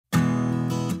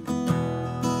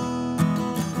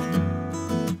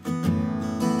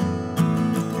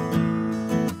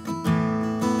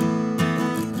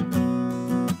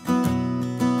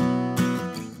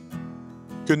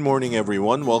Good morning,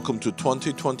 everyone. Welcome to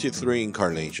 2023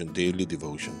 Incarnation Daily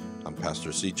Devotion. I'm Pastor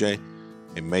CJ,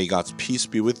 and may God's peace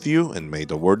be with you, and may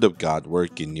the Word of God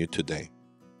work in you today.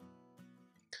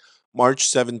 March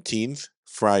 17th,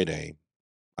 Friday,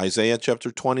 Isaiah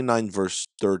chapter 29, verse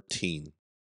 13.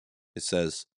 It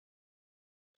says,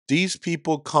 "These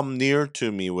people come near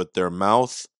to me with their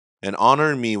mouth and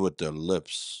honor me with their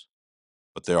lips,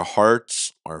 but their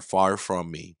hearts are far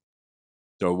from me.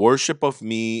 Their worship of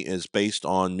me is based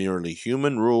on merely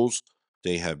human rules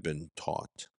they have been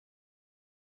taught."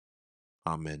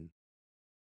 Amen.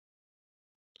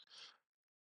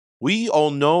 We all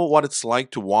know what it's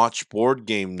like to watch board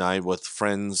game night with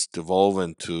friends devolve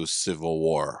into civil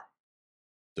war.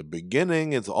 The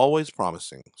beginning is always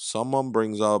promising. Someone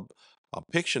brings up a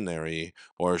Pictionary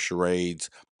or charades,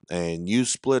 and you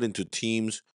split into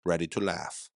teams ready to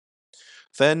laugh.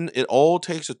 Then it all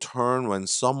takes a turn when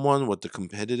someone with the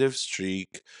competitive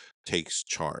streak takes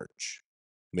charge.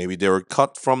 Maybe they were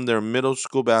cut from their middle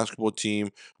school basketball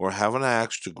team or have an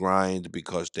axe to grind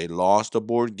because they lost a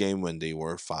board game when they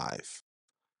were 5.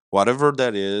 Whatever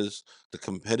that is, the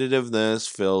competitiveness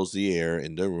fills the air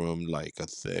in the room like a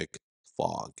thick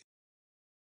fog.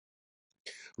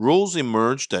 Rules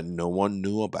emerge that no one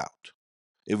knew about.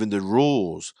 Even the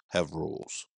rules have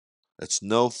rules. It's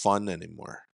no fun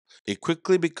anymore. It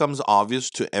quickly becomes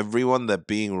obvious to everyone that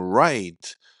being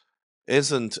right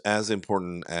isn't as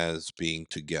important as being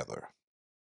together.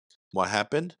 What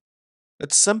happened?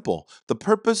 It's simple. The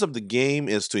purpose of the game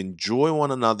is to enjoy one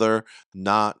another,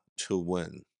 not to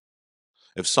win.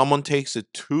 If someone takes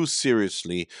it too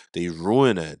seriously, they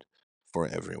ruin it for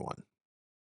everyone.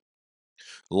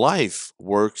 Life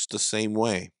works the same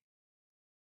way.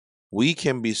 We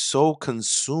can be so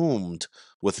consumed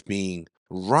with being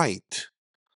right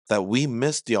that we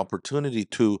miss the opportunity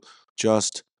to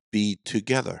just be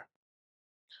together.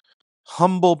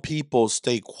 Humble people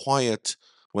stay quiet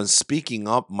when speaking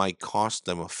up might cost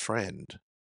them a friend.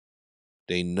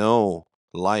 They know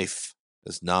life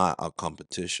is not a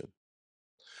competition.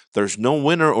 There's no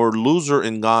winner or loser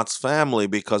in God's family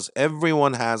because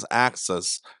everyone has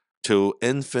access to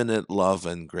infinite love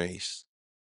and grace.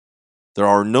 There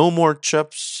are no more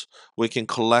chips we can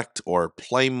collect or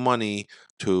play money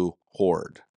to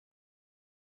hoard.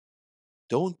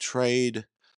 Don't trade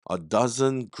a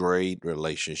dozen great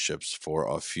relationships for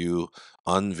a few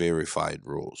unverified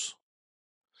rules.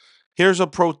 Here's a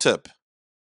pro tip: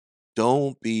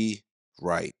 don't be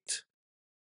right,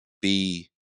 be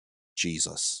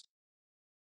Jesus.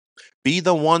 Be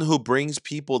the one who brings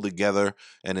people together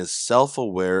and is self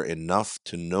aware enough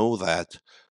to know that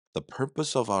the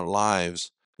purpose of our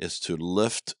lives is to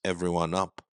lift everyone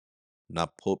up,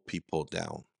 not put people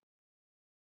down.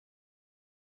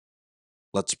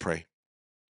 Let's pray.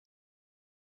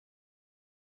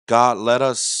 God, let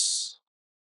us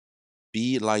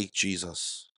be like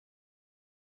Jesus.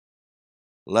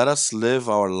 Let us live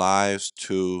our lives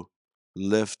to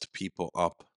lift people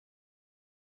up.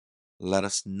 Let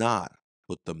us not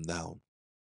put them down.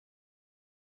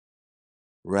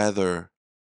 Rather,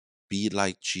 be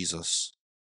like Jesus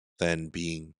than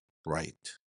being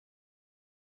right.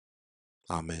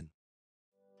 Amen.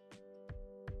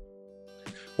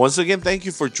 Once again, thank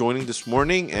you for joining this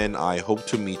morning, and I hope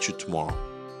to meet you tomorrow.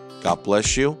 God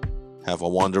bless you. Have a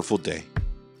wonderful day.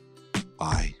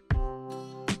 Bye.